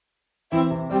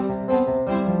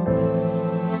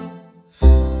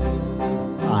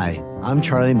I'm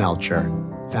Charlie Melcher,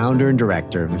 founder and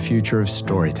director of the Future of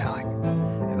Storytelling,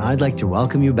 and I'd like to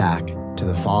welcome you back to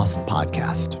the FOST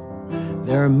podcast.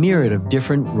 There are a myriad of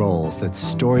different roles that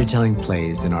storytelling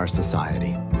plays in our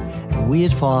society, and we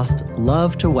at FOST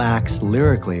love to wax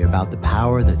lyrically about the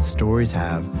power that stories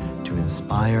have to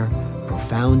inspire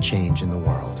profound change in the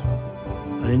world.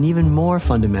 But an even more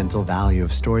fundamental value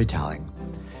of storytelling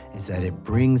is that it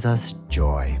brings us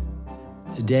joy.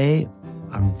 Today,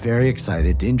 I'm very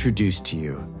excited to introduce to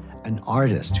you an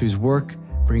artist whose work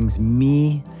brings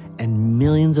me and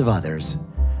millions of others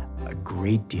a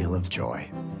great deal of joy.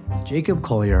 Jacob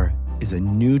Collier is a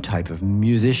new type of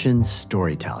musician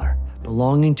storyteller,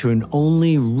 belonging to an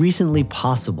only recently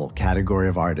possible category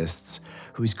of artists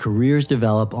whose careers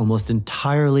develop almost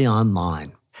entirely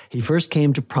online. He first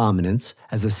came to prominence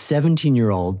as a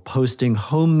 17-year-old posting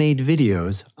homemade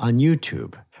videos on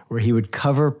YouTube, where he would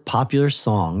cover popular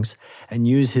songs and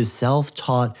use his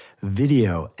self-taught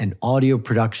video and audio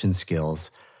production skills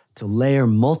to layer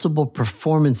multiple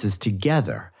performances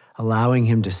together, allowing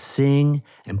him to sing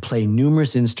and play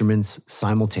numerous instruments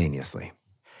simultaneously.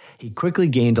 He quickly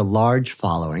gained a large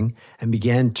following and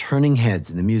began turning heads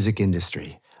in the music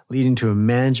industry, leading to a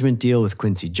management deal with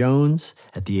Quincy Jones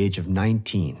at the age of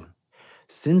 19.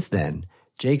 Since then,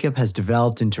 Jacob has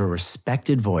developed into a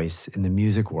respected voice in the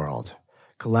music world,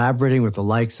 collaborating with the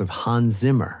likes of Hans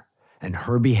Zimmer and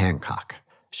Herbie Hancock,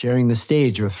 sharing the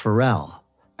stage with Pharrell,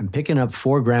 and picking up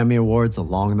 4 Grammy Awards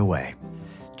along the way.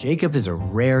 Jacob is a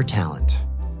rare talent,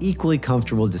 equally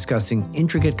comfortable discussing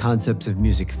intricate concepts of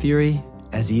music theory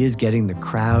as he is getting the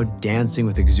crowd dancing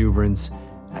with exuberance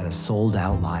at a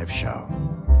sold-out live show.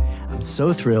 I'm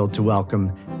so thrilled to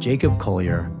welcome Jacob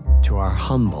Collier to our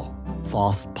humble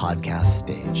FOST podcast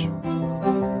stage.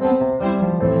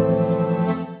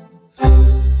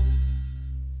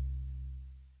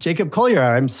 Jacob Collier,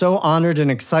 I'm so honored and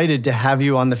excited to have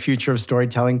you on the Future of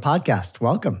Storytelling podcast.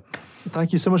 Welcome.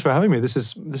 Thank you so much for having me. This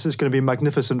is going to be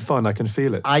magnificent fun. I can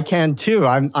feel it. I can too.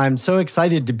 I'm so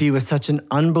excited to be with such an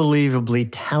unbelievably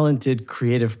talented,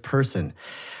 creative person.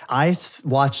 I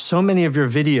watch so many of your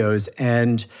videos,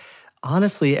 and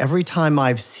honestly, every time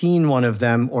I've seen one of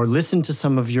them or listened to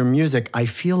some of your music, I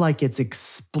feel like it's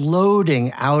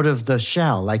exploding out of the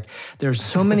shell. Like there's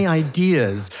so many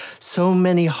ideas, so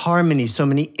many harmonies, so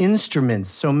many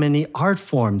instruments, so many art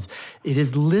forms. It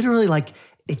is literally like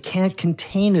it can't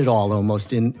contain it all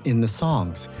almost in the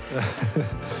songs.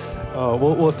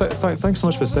 Thanks so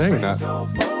much for saying that.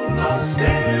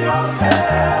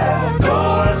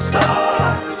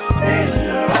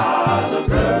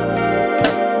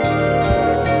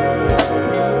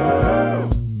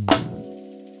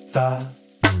 That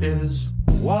is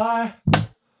why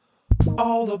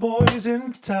all the boys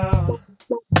in town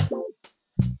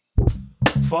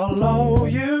follow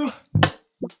you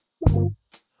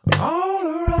all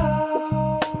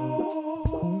around.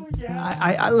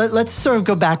 Yeah. Let's sort of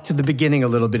go back to the beginning a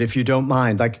little bit, if you don't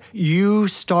mind. Like, you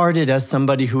started as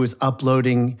somebody who was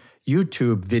uploading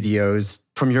YouTube videos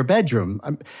from your bedroom.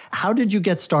 How did you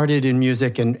get started in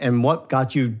music, and what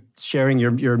got you sharing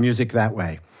your music that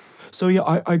way? So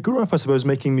yeah, I grew up, I suppose,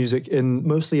 making music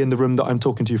mostly in the room that I'm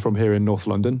talking to you from here in North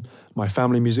London, my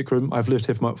family music room. I've lived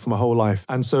here for my whole life.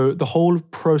 And so the whole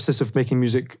process of making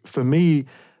music for me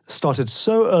started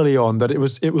so early on that it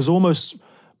was almost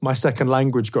my second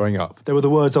language growing up. There were the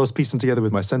words I was piecing together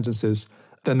with my sentences.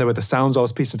 Then there were the sounds I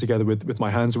was piecing together with my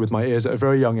hands and with my ears at a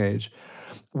very young age.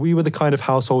 We were the kind of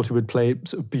household who would play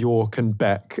sort of Bjork and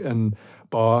Beck and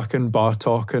Bach and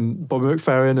Bartok and Bobby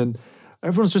McFerrin, and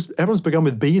everyone's begun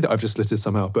with B that I've just listed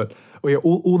somehow. But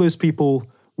all those people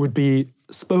would be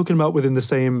spoken about within the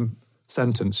same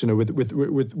sentence,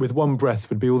 with one breath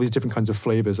would be all these different kinds of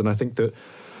flavors. And I think that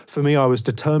for me, I was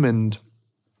determined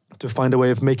to find a way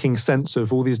of making sense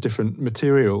of all these different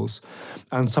materials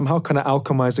and somehow kind of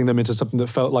alchemizing them into something that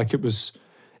felt like it was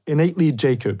innately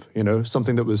Jacob,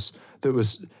 something that was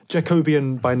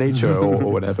Jacobian by nature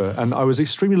or whatever. And I was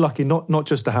extremely lucky not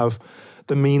just to have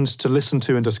the means to listen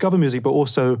to and discover music, but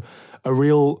also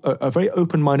a very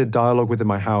open-minded dialogue within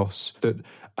my house that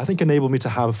I think enabled me to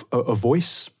have a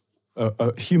voice,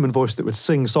 a human voice that would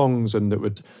sing songs and that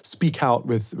would speak out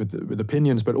with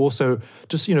opinions, but also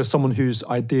just, someone whose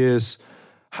ideas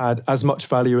had as much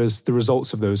value as the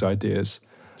results of those ideas.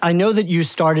 I know that you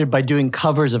started by doing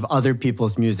covers of other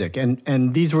people's music,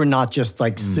 and these were not just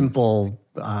like simple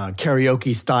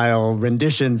karaoke-style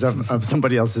renditions of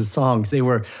somebody else's songs. They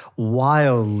were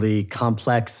wildly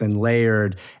complex and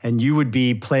layered, and you would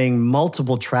be playing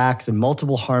multiple tracks and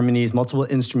multiple harmonies, multiple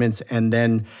instruments, and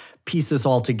then piece this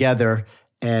all together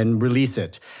and release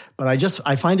it. But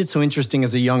I find it so interesting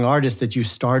as a young artist that you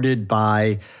started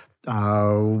by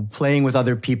playing with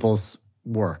other people's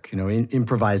work,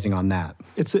 improvising on that.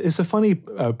 It's a funny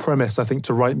premise, I think,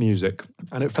 to write music.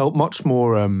 And it felt much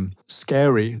more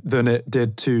scary than it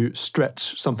did to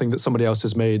stretch something that somebody else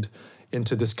has made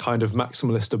into this kind of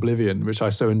maximalist oblivion, which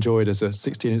I so enjoyed as a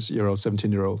 16-year-old,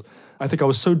 17-year-old. I think I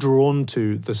was so drawn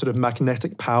to the sort of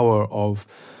magnetic power of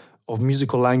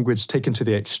musical language taken to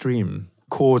the extreme.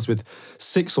 Chords with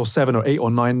 6 or 7 or 8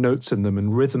 or 9 notes in them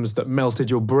and rhythms that melted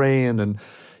your brain. And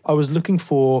I was looking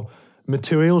for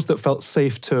materials that felt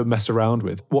safe to mess around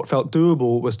with. What felt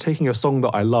doable was taking a song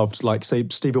that I loved, like, say,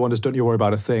 Stevie Wonder's Don't You Worry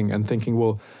About a Thing, and thinking,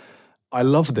 well, I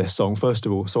love this song, first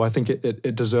of all, so I think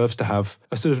it deserves to have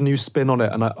a sort of new spin on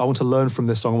it, and I want to learn from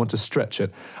this song, I want to stretch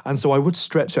it. And so I would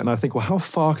stretch it, and I think, well, how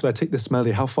far could I take this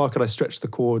melody? How far could I stretch the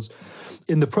chords?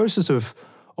 In the process of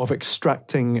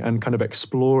extracting and kind of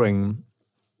exploring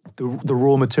the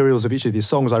raw materials of each of these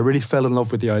songs, I really fell in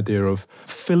love with the idea of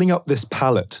filling up this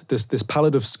palette, this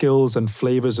palette of skills and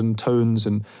flavors and tones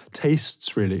and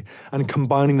tastes, really, and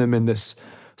combining them in this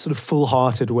sort of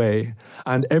full-hearted way.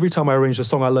 And every time I arranged a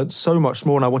song, I learned so much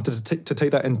more, and I wanted to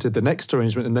take that into the next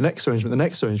arrangement and the next arrangement, the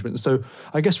next arrangement. And so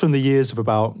I guess from the years of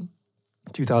about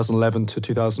 2011 to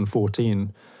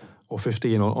 2014 or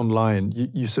 15 online,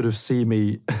 you sort of see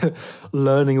me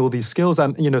learning all these skills.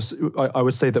 And, I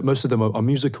would say that most of them are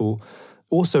musical,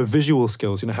 also visual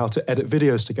skills, how to edit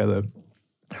videos together,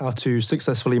 how to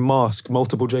successfully mask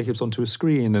multiple Jacobs onto a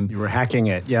screen. And you were hacking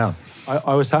it, yeah.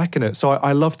 I was hacking it. So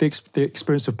I love the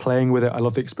experience of playing with it. I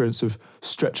love the experience of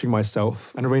stretching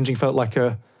myself. And arranging felt like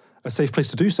a safe place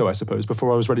to do so, I suppose,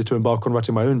 before I was ready to embark on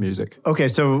writing my own music. Okay,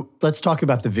 so let's talk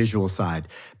about the visual side,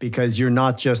 because you're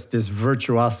not just this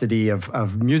virtuosity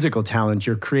of musical talent,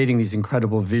 you're creating these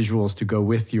incredible visuals to go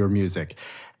with your music.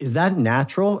 Is that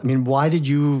natural? I mean, why did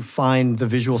you find the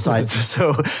visual side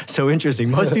so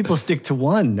interesting? Most people stick to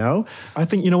one, no? I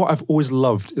think, what I've always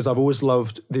loved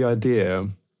the idea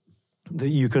that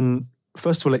you can,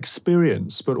 first of all,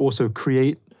 experience, but also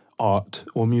create art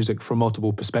or music from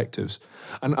multiple perspectives.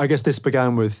 And I guess this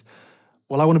began with,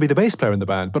 well, I want to be the bass player in the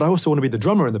band, but I also want to be the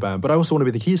drummer in the band, but I also want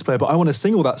to be the keys player, but I want to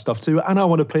sing all that stuff too, and I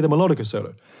want to play the melodica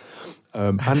solo.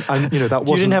 And that wasn't...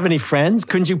 You didn't have any friends?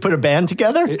 Couldn't you put a band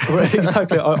together?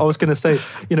 Exactly. I was going to say,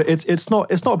 it's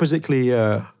not a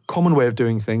particularly common way of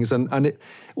doing things, and it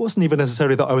wasn't even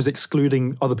necessarily that I was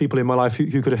excluding other people in my life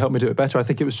who could have helped me do it better. I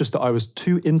think it was just that I was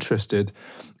too interested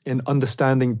in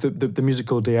understanding the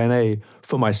musical DNA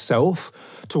for myself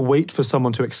to wait for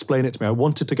someone to explain it to me. I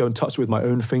wanted to go and touch it with my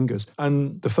own fingers.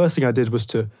 And the first thing I did was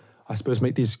to, I suppose,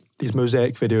 make these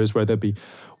mosaic videos where there'd be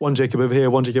one Jacob over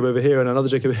here, and another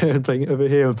Jacob here, and playing over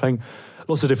here, and playing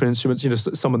lots of different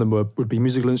instruments. Some of them would be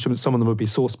musical instruments, some of them would be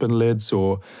saucepan lids,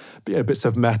 or bits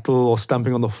of metal, or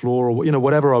stamping on the floor, or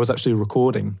whatever I was actually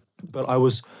recording. But I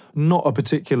was not a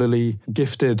particularly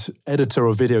gifted editor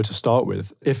of video to start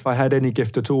with. If I had any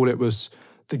gift at all, it was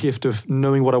the gift of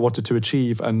knowing what I wanted to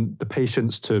achieve and the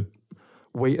patience to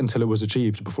wait until it was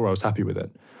achieved before I was happy with it.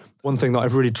 One thing that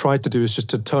I've really tried to do is just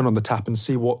to turn on the tap and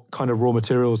see what kind of raw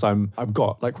materials I've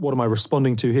got. Like, what am I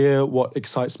responding to here? What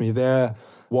excites me there?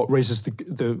 What raises the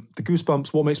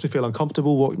goosebumps? What makes me feel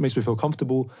uncomfortable? What makes me feel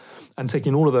comfortable? And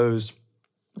taking all of those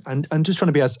and just trying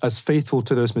to be as faithful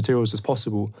to those materials as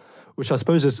possible, which I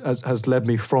suppose has led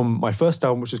me from my first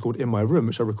album, which is called In My Room,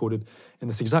 which I recorded in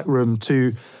this exact room,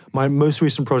 to my most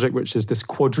recent project, which is this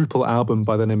quadruple album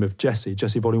by the name of Jesse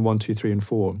Volume 1, 2, 3, and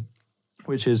 4,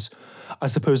 which is, I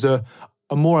suppose, a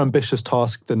more ambitious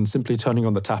task than simply turning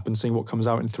on the tap and seeing what comes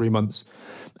out in 3 months.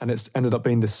 And it's ended up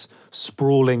being this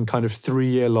sprawling kind of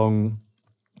 3-year-long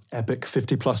epic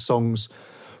 50-plus songs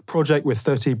project with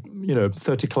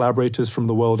 30 collaborators from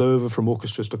the world over, from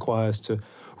orchestras to choirs to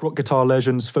rock guitar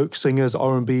legends, folk singers,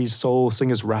 R&B, soul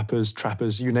singers, rappers,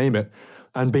 trappers, you name it,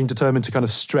 and being determined to kind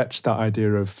of stretch that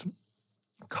idea of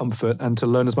comfort and to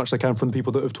learn as much as I can from the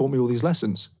people that have taught me all these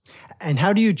lessons. And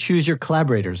how do you choose your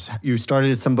collaborators? You started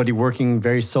as somebody working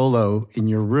very solo in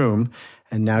your room,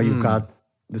 and now you've got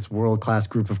this world-class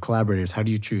group of collaborators. How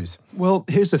do you choose? Well,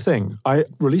 here's the thing. I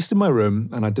released In My Room,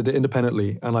 and I did it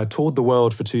independently, and I toured the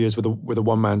world for 2 years with a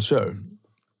one-man show.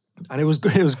 And it was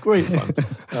great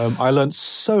fun. I learned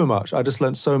so much. I just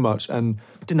learned so much, and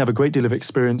didn't have a great deal of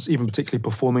experience, even particularly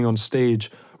performing on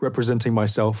stage, representing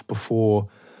myself before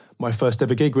my first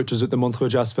ever gig, which was at the Montreux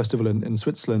Jazz Festival in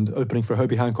Switzerland, opening for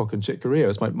Herbie Hancock and Chick Corea.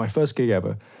 It was my first gig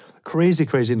ever. Crazy,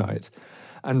 crazy night.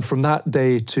 And from that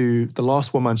day to the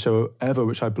last one-man show ever,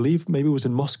 which I believe maybe was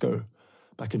in Moscow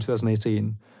back in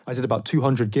 2018, I did about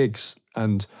 200 gigs.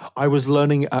 And I was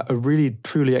learning at a really,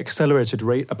 truly accelerated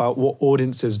rate about what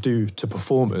audiences do to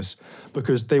performers,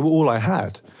 because they were all I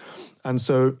had. And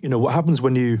so, what happens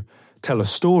when you tell a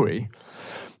story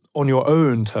on your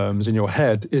own terms in your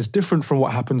head is different from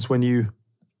what happens when you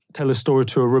tell a story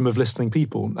to a room of listening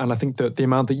people. And I think that the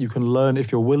amount that you can learn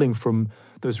if you're willing from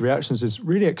those reactions is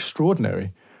really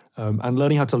extraordinary. And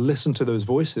learning how to listen to those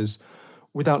voices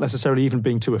without necessarily even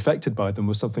being too affected by them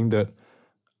was something that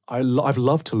I've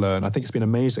loved to learn. I think it's been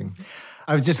amazing.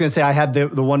 I was just going to say, I had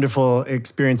the wonderful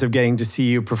experience of getting to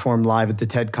see you perform live at the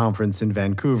TED conference in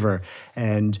Vancouver.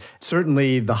 And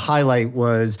certainly the highlight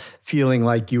was feeling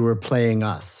like you were playing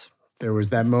us. There was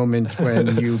that moment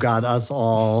when you got us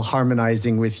all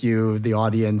harmonizing with you, the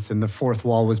audience, and the fourth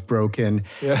wall was broken.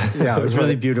 Yeah, it was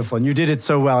really beautiful. And you did it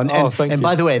so well. And, thank you.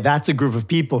 By the way, that's a group of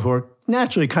people who are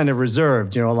naturally kind of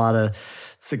reserved. You know, a lot of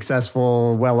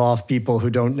successful, well-off people who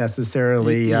don't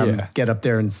necessarily get up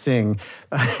there and sing.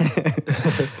 I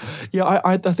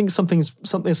think something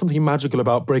magical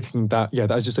about breaking that,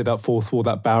 as you say, that fourth wall,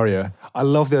 that barrier. I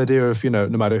love the idea of, no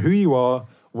matter who you are,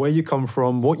 where you come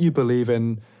from, what you believe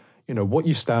in, what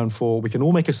you stand for, we can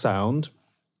all make a sound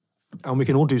and we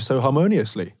can all do so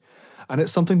harmoniously. And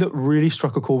it's something that really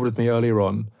struck a chord with me earlier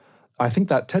on. I think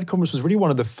that TED conference was really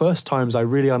one of the first times I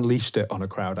really unleashed it on a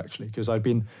crowd, actually, because I'd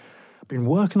been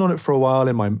working on it for a while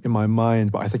in my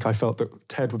mind, but I think I felt that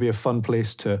TED would be a fun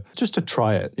place to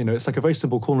try it. It's like a very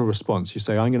simple call and response. You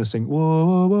say, I'm going to sing whoa,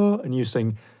 whoa, whoa, and you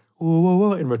sing whoa, whoa,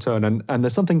 whoa in return. And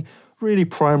there's something really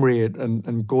primary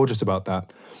and gorgeous about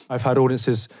that. I've had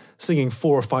audiences singing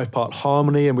 4 or 5 part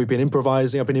harmony, and we've been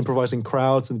improvising. I've been improvising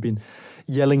crowds and been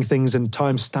yelling things in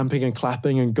time, stamping and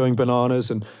clapping and going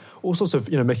bananas and all sorts of,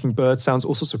 making bird sounds,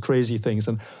 all sorts of crazy things.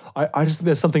 And I just think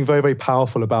there's something very, very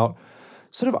powerful about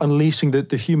sort of unleashing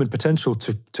the human potential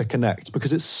to connect,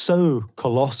 because it's so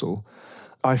colossal.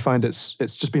 I find it's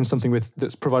just been something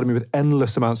that's provided me with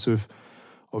endless amounts of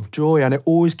joy, and it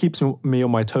always keeps me on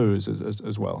my toes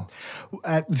as well.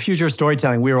 At the Future of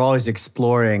Storytelling, we were always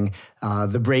exploring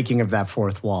the breaking of that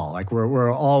fourth wall. Like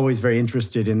we're always very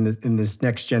interested in this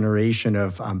next generation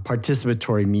of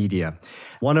participatory media.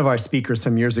 One of our speakers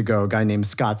some years ago, a guy named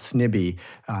Scott Snibbe,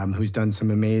 who's done some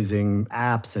amazing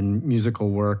apps and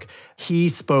musical work, he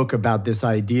spoke about this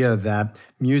idea that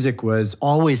music was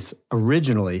always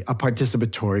originally a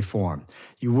participatory form.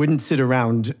 You wouldn't sit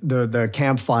around the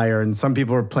campfire and some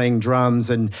people were playing drums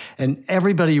and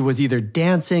everybody was either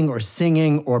dancing or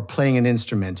singing or playing an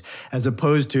instrument, as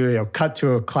opposed to cut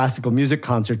to a classical music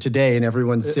concert today and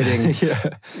everyone's sitting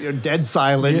dead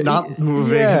silent, not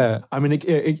moving. Yeah, I mean,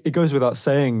 it goes without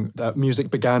saying that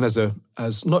music began as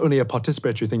not only a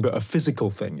participatory thing, but a physical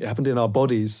thing. It happened in our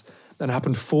bodies, and it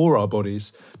happened for our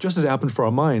bodies, just as it happened for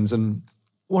our minds. And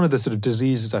one of the sort of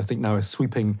diseases I think now is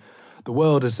sweeping the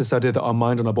world is this idea that our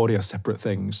mind and our body are separate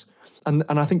things. And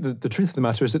I think that the truth of the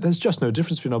matter is that there's just no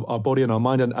difference between our body and our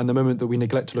mind. And the moment that we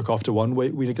neglect to look after one,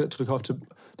 we neglect to look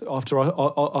after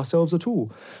ourselves at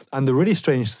all. And the really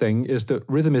strange thing is that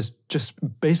rhythm is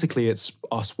just basically it's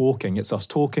us walking, it's us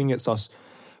talking, it's us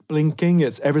blinking,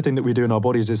 it's everything that we do in our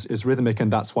bodies is rhythmic,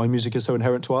 and that's why music is so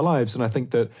inherent to our lives. And I think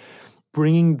that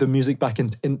bringing the music back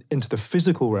into the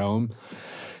physical realm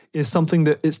is something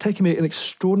that it's taken me an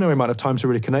extraordinary amount of time to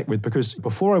really connect with, because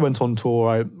before I went on tour,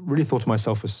 I really thought of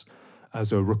myself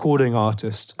as a recording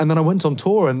artist. And then I went on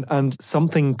tour and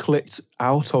something clicked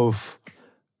out of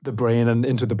the brain and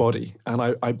into the body. And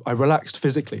I relaxed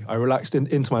physically. I relaxed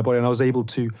into my body, and I was able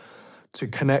to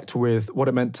connect with what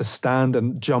it meant to stand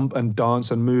and jump and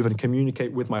dance and move and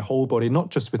communicate with my whole body, not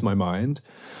just with my mind.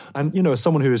 And, as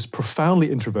someone who is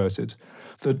profoundly introverted,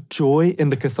 the joy in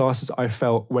the catharsis I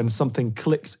felt when something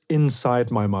clicked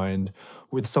inside my mind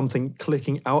with something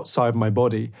clicking outside my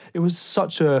body, it was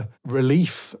such a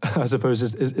relief, I suppose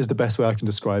is the best way I can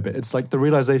describe it. It's like the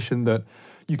realization that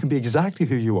you can be exactly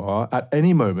who you are at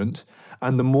any moment,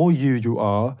 and the more you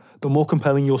are, the more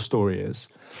compelling your story is.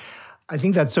 I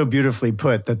think that's so beautifully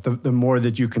put, that the more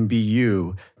that you can be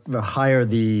you, the higher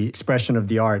the expression of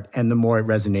the art and the more it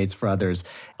resonates for others.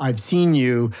 I've seen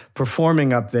you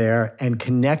performing up there and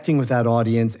connecting with that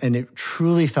audience, and it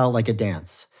truly felt like a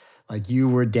dance. Like you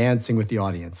were dancing with the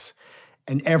audience.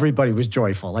 And everybody was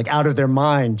joyful, like out of their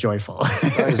mind joyful.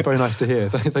 That is very nice to hear.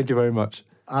 Thank you very much.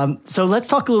 So let's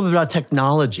talk a little bit about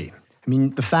technology. I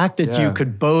mean, the fact that you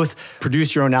could both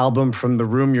produce your own album from the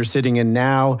room you're sitting in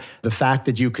now, the fact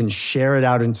that you can share it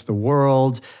out into the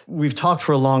world. We've talked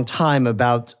for a long time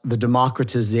about the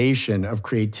democratization of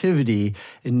creativity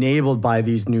enabled by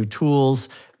these new tools.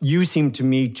 You seem to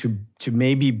me to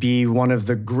maybe be one of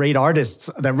the great artists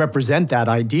that represent that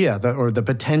idea, or the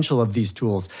potential of these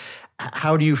tools.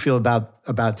 How do you feel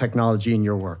about technology in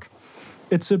your work?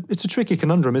 it's a tricky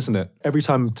conundrum, isn't it? Every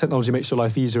time technology makes your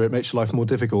life easier, it makes your life more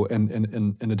difficult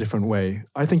in a different way.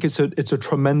 I think it's a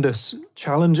tremendous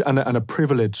challenge and a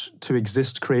privilege to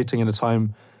exist creating in a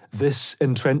time this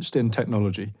entrenched in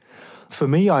technology. For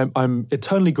me, I'm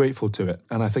eternally grateful to it,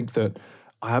 and I think that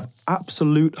I have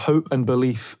absolute hope and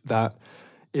belief that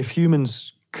if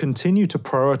humans continue to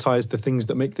prioritize the things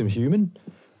that make them human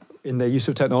in their use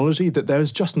of technology, that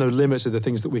there's just no limit to the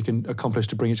things that we can accomplish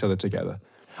to bring each other together.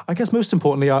 I guess most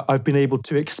importantly, I've been able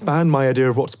to expand my idea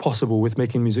of what's possible with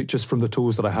making music just from the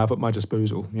tools that I have at my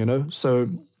disposal, you know? So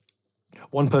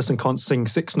one person can't sing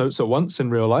 6 notes at once in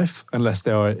real life unless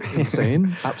they are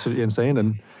insane, absolutely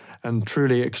insane and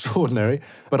truly extraordinary.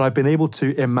 But I've been able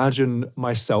to imagine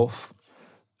myself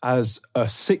as a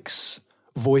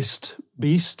 6-voiced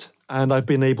beast, and I've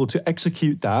been able to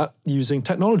execute that using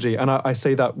technology. And I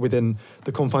say that within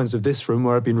the confines of this room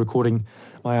where I've been recording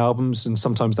my albums, and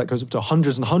sometimes that goes up to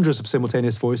hundreds and hundreds of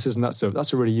simultaneous voices, and that's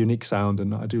a really unique sound,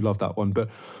 and I do love that one. But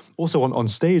also on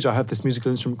stage, I have this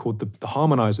musical instrument called the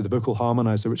harmonizer, the vocal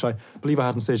harmonizer, which I believe I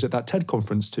had on stage at that TED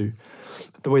conference too.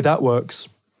 The way that works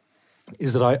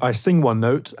is that I sing one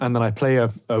note and then I play a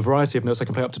variety of notes. I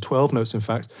can play up to 12 notes, in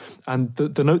fact. And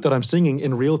the note that I'm singing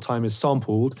in real time is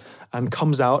sampled and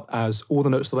comes out as all the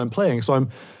notes that I'm playing. So I'm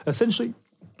essentially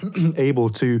able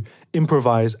to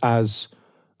improvise as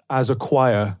a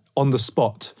choir on the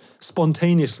spot,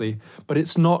 spontaneously, but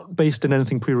it's not based in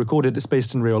anything pre-recorded, it's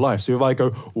based in real life. So if I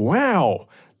go, wow,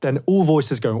 then all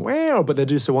voices go, wow, but they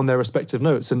do so on their respective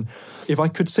notes. And if I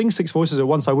could sing 6 voices at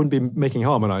once, I wouldn't be making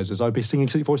harmonizers. I'd be singing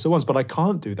 6 voices at once, but I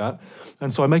can't do that.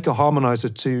 And so I make a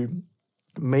harmonizer to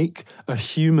make a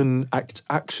human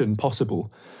action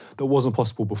possible that wasn't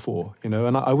possible before, you know?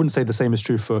 And I wouldn't say the same is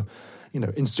true for, you know,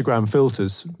 Instagram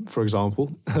filters, for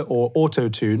example, or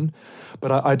auto-tune.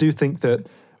 But I do think that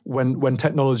when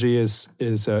technology is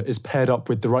paired up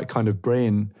with the right kind of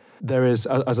brain, there is,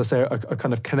 as I say, a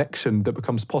kind of connection that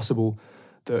becomes possible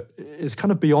that is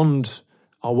kind of beyond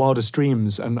our wildest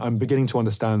dreams. And I'm beginning to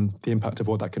understand the impact of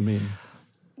what that can mean.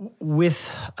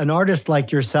 With an artist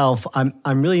like yourself, I'm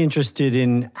really interested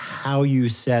in how you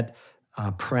set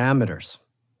parameters.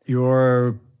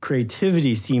 Your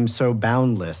creativity seems so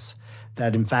boundless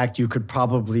that, in fact, you could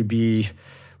probably be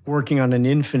working on an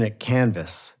infinite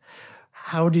canvas.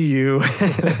 How do you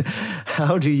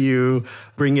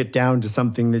bring it down to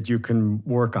something that you can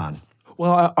work on?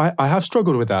 Well, I have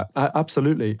struggled with that,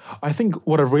 absolutely. I think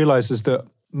what I've realized is that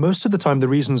most of the time the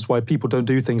reasons why people don't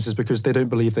do things is because they don't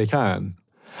believe they can.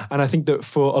 And I think that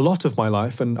for a lot of my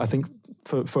life, and I think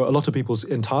for a lot of people's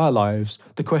entire lives,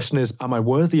 the question is, am I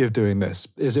worthy of doing this?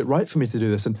 Is it right for me to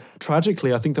do this? And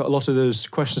tragically, I think that a lot of those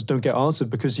questions don't get answered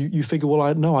because you figure,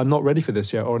 well, no, I'm not ready for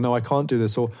this yet, or no, I can't do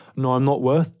this, or no, I'm not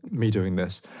worth me doing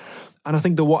this. And I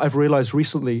think that what I've realized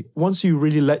recently, once you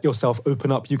really let yourself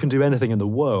open up, you can do anything in the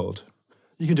world.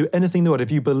 You can do anything in the world.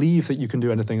 If you believe that you can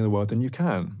do anything in the world, then you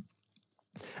can.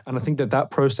 And I think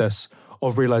that process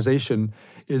of realization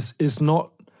is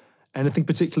not anything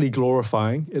particularly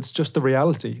glorifying. It's just the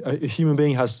reality. A human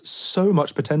being has so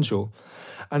much potential.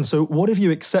 And so what if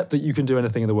you accept that you can do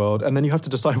anything in the world, and then you have to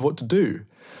decide what to do?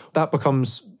 That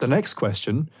becomes the next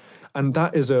question. And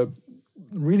that is a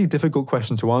really difficult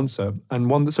question to answer, and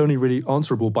one that's only really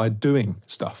answerable by doing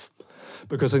stuff.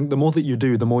 Because I think the more that you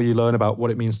do, the more you learn about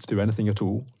what it means to do anything at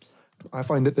all. I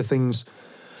find that the things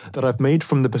that I've made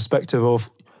from the perspective of,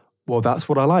 well, that's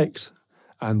what I liked,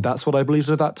 and that's what I believed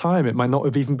at that time. It might not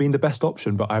have even been the best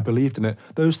option, but I believed in it.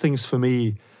 Those things for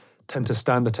me tend to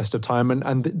stand the test of time,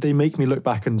 and they make me look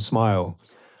back and smile.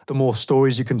 The more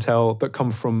stories you can tell that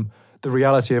come from the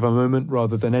reality of a moment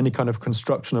rather than any kind of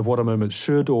construction of what a moment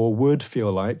should or would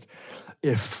feel like,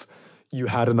 if you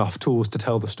had enough tools to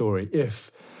tell the story,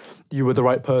 if you were the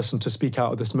right person to speak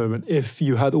out at this moment, if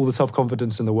you had all the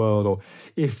self-confidence in the world, or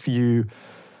if you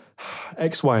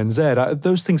X, Y, and Z,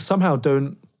 those things somehow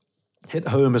don't hit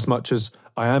home as much as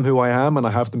I am who I am, and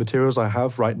I have the materials I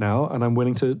have right now, and I'm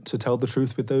willing to tell the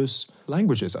truth with those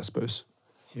languages, I suppose.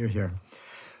 Hear, hear.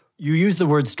 You use the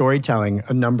word storytelling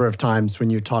a number of times when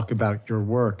you talk about your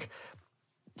work.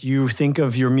 Do you think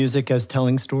of your music as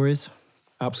telling stories?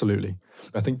 Absolutely.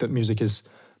 I think that music is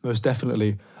most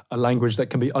definitely a language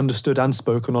that can be understood and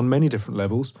spoken on many different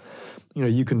levels. You know,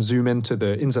 you can zoom into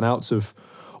the ins and outs of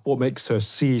what makes a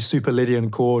C superlydian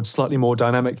chord slightly more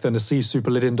dynamic than a C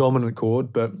superlydian dominant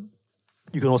chord, but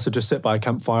you can also just sit by a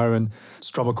campfire and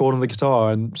strum a chord on the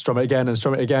guitar and strum it again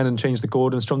and change the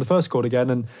chord and strum the first chord again,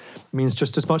 and it means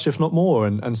just as much, if not more.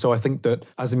 And so I think that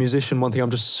as a musician, one thing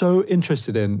I'm just so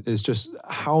interested in is just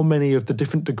how many of the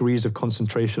different degrees of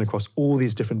concentration across all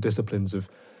these different disciplines of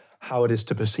how it is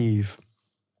to perceive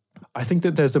I think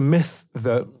that there's a myth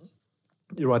that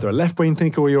you're either a left brain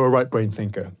thinker or you're a right brain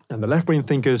thinker. And the left brain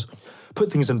thinkers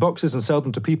put things in boxes and sell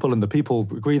them to people, and the people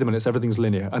agree them, and everything's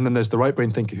linear. And then there's the right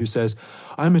brain thinker who says,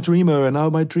 I'm a dreamer and now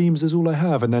my dreams is all I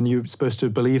have. And then you're supposed to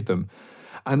believe them.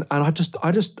 And I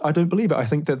don't believe it. I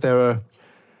think that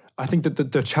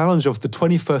the challenge of the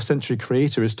 21st century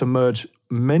creator is to merge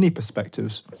many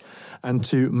perspectives and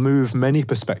to move many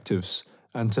perspectives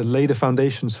and to lay the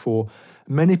foundations for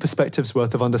many perspectives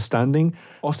worth of understanding.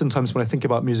 Oftentimes when I think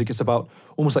about music, it's about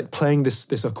almost like playing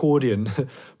this accordion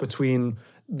between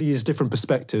these different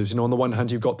perspectives. On the one hand,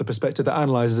 you've got the perspective that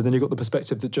analyzes, and then you've got the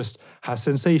perspective that just has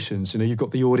sensations. You've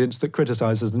got the audience that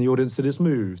criticizes and the audience that is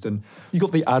moved. And you've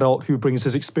got the adult who brings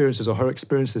his experiences or her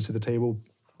experiences to the table.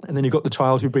 And then you've got the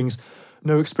child who brings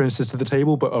no experiences to the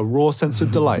table, but a raw sense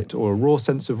of delight or a raw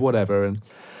sense of whatever. And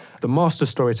the master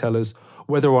storytellers,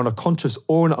 whether on a conscious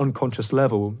or an unconscious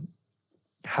level,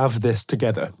 have this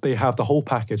together. They have the whole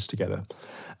package together.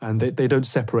 And they don't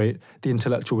separate the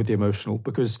intellectual with the emotional,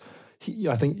 because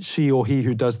I think she or he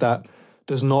who does that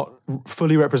does not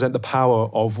fully represent the power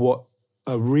of what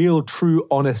a real, true,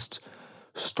 honest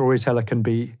storyteller can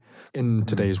be in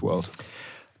today's world.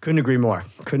 Couldn't agree more.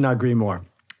 Could not agree more.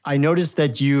 I noticed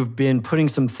that you've been putting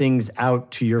some things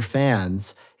out to your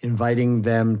fans, inviting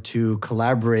them to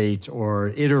collaborate or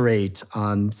iterate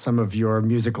on some of your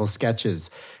musical sketches.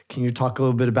 Can you talk a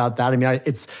little bit about that? I mean,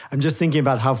 I'm just thinking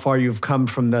about how far you've come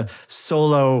from the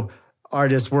solo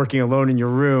artist working alone in your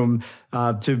room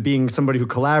to being somebody who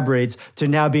collaborates to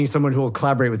now being someone who will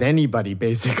collaborate with anybody,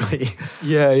 basically.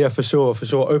 Yeah, for sure.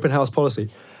 Open house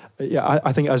policy. Yeah,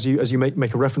 I think as you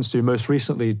make a reference to most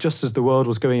recently, just as the world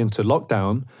was going into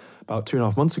lockdown about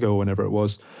 2.5 months ago or whenever it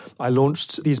was, I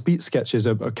launched these beat sketches,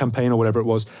 a campaign or whatever it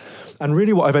was. And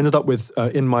really what I've ended up with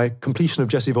in my completion of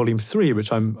Jesse Volume 3,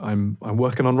 which I'm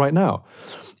working on right now,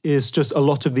 is just a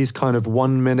lot of these kind of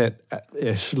 1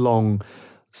 minute-ish long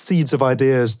seeds of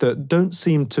ideas that don't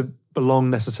seem to belong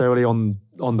necessarily on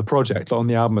the project, on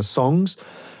the album as songs,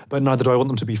 but neither do I want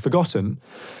them to be forgotten.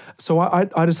 So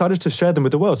I decided to share them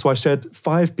with the world. So I shared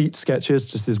 5 beat sketches,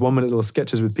 just these 1 minute little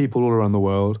sketches with people all around the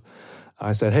world.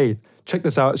 I said, hey, check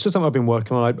this out. It's just something I've been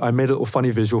working on. I made a little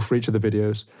funny visual for each of the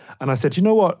videos. And I said, you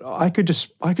know what? I could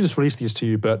just release these to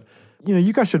you, but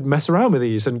you guys should mess around with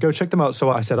these and go check them out. So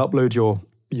I said, upload your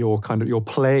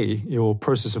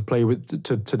process of play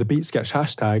to the beat sketch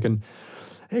hashtag. And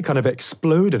it kind of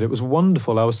exploded. It was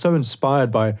wonderful. I was so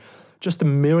inspired by just the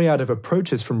myriad of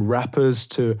approaches, from rappers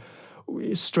to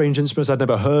strange instruments I'd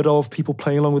never heard of, people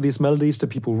playing along with these melodies, to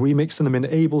people remixing them in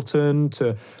Ableton,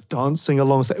 to dancing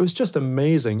along. So it was just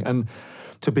amazing. And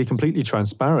to be completely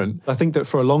transparent, I think that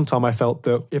for a long time I felt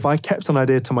that if I kept an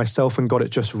idea to myself and got it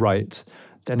just right,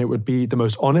 then it would be the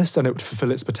most honest and it would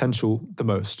fulfill its potential the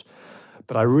most.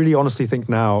 But I really honestly think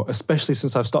now, especially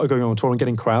since I've started going on tour and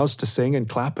getting crowds to sing and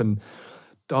clap and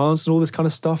dance and all this kind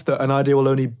of stuff, that an idea will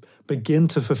only begin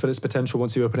to fulfill its potential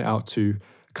once you open it out to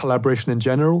collaboration in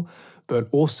general, but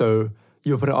also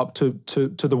you open it up to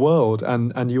the world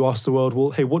and you ask the world,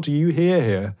 well, hey, what do you hear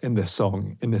here in this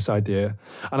song, in this idea?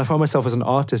 And I find myself as an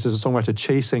artist, as a songwriter,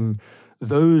 chasing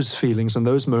those feelings and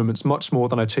those moments much more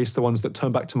than I chase the ones that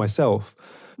turn back to myself.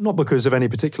 Not because of any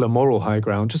particular moral high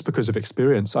ground, just because of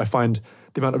experience. I find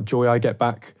the amount of joy I get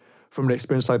back from an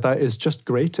experience like that is just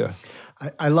greater.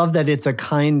 I love that it's a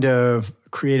kind of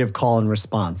creative call and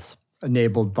response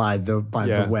enabled by the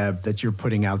web that you're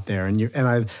putting out there. And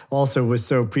I also was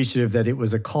so appreciative that it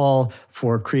was a call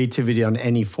for creativity on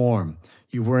any form.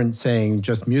 You weren't saying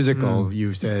just musical.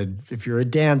 You said if you're a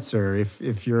dancer,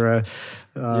 if you're a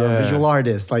visual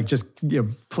artist, like just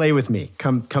play with me.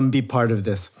 Come be part of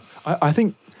this. I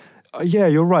think,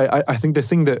 you're right. I think the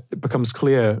thing that becomes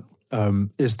clear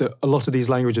is that a lot of these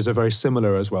languages are very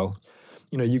similar as well.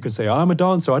 You can say, I'm a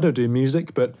dancer, I don't do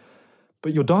music, but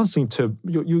you're dancing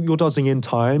you're dancing in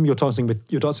time, you're dancing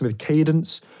with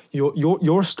cadence,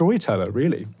 you're a storyteller,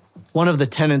 really. One of the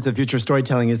tenets of future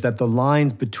storytelling is that the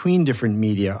lines between different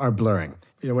media are blurring.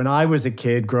 When I was a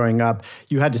kid growing up,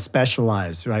 you had to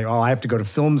specialize, right? Oh, I have to go to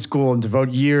film school and devote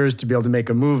years to be able to make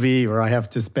a movie, or I have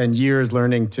to spend years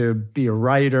learning to be a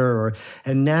writer.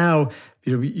 And now,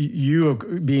 you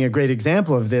being a great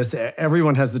example of this,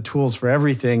 everyone has the tools for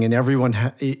everything, and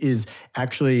everyone is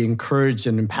actually encouraged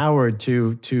and empowered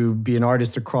to be an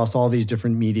artist across all these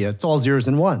different media. It's all zeros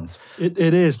and ones. It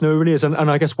is. No, it really is. And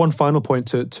I guess one final point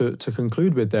to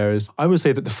conclude with there is, I would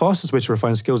say that the fastest way to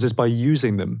refine skills is by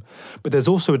using them. But there's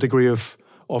also a degree of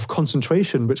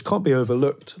concentration which can't be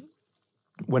overlooked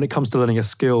when it comes to learning a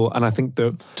skill. And I think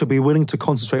that to be willing to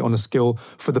concentrate on a skill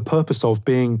for the purpose of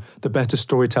being the better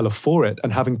storyteller for it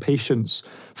and having patience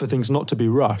for things not to be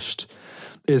rushed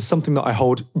is something that I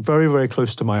hold very, very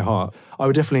close to my heart. I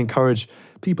would definitely encourage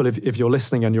people, if you're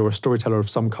listening and you're a storyteller of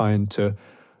some kind, to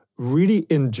really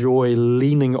enjoy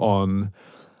leaning on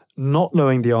not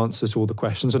knowing the answers to all the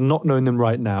questions and not knowing them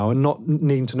right now and not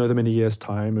needing to know them in a year's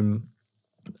time,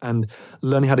 and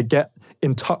learning how to get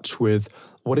in touch with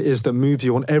what it is that moves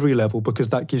you on every level, because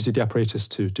that gives you the apparatus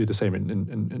to do the same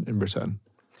in return.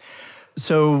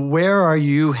 So where are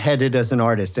you headed as an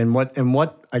artist? And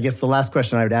what I guess the last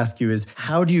question I would ask you is,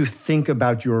 how do you think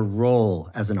about your role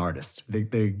as an artist,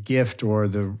 the gift or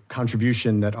the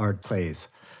contribution that art plays?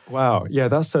 Wow. Yeah,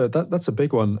 that's a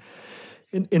big one.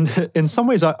 In some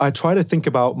ways, I try to think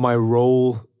about my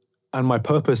role and my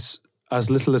purpose as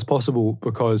little as possible,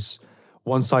 because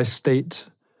once I state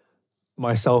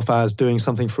myself as doing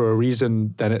something for a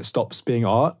reason, then it stops being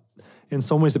art. In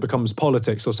some ways, it becomes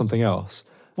politics or something else.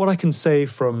 What I can say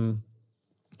from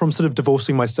sort of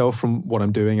divorcing myself from what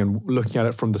I'm doing and looking at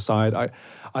it from the side,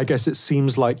 I guess it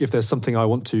seems like if there's something I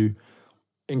want to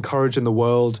encourage in the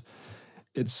world,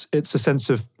 it's a sense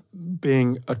of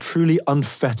being a truly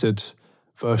unfettered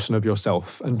version of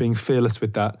yourself and being fearless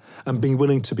with that and being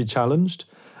willing to be challenged,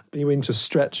 being willing to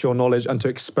stretch your knowledge and to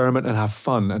experiment and have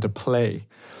fun and to play.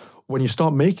 When you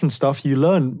start making stuff, you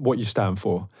learn what you stand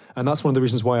for. And that's one of the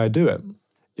reasons why I do it.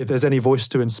 If there's any voice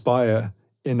to inspire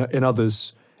in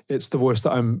others, it's the voice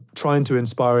that I'm trying to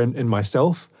inspire in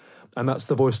myself. And that's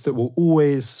the voice that will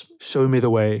always show me the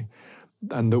way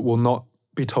and that will not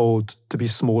be told to be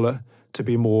smaller, to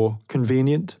be more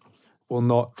convenient, will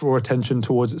not draw attention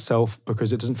towards itself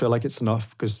because it doesn't feel like it's enough,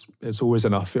 because it's always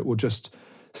enough. It will just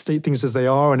state things as they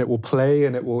are, and it will play,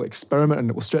 and it will experiment, and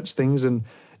it will stretch things, and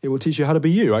it will teach you how to be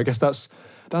you. I guess that's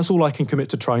all I can commit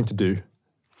to trying to do.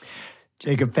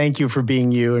 Jacob, thank you for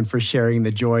being you and for sharing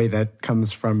the joy that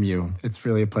comes from you. It's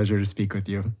really a pleasure to speak with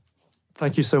you.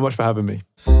 Thank you so much for having me.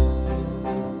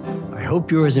 I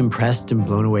hope you're as impressed and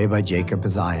blown away by Jacob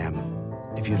as I am.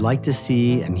 If you'd like to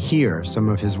see and hear some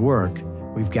of his work,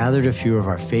 we've gathered a few of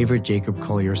our favorite Jacob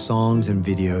Collier songs and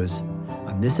videos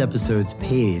on this episode's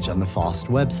page on the FOST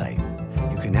website.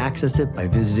 You can access it by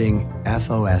visiting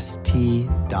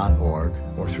FOST.org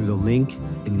or through the link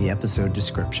in the episode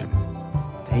description.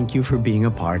 Thank you for being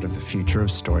a part of the Future of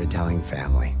Storytelling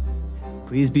family.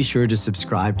 Please be sure to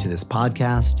subscribe to this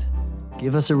podcast,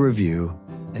 give us a review,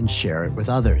 and share it with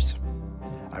others.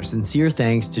 Our sincere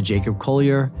thanks to Jacob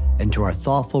Collier and to our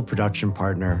thoughtful production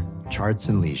partner, Charts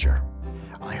and Leisure.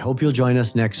 I hope you'll join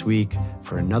us next week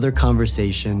for another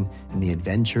conversation in the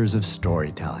adventures of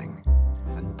storytelling.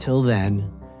 Until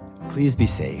then, please be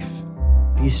safe,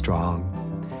 be strong,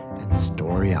 and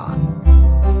story on.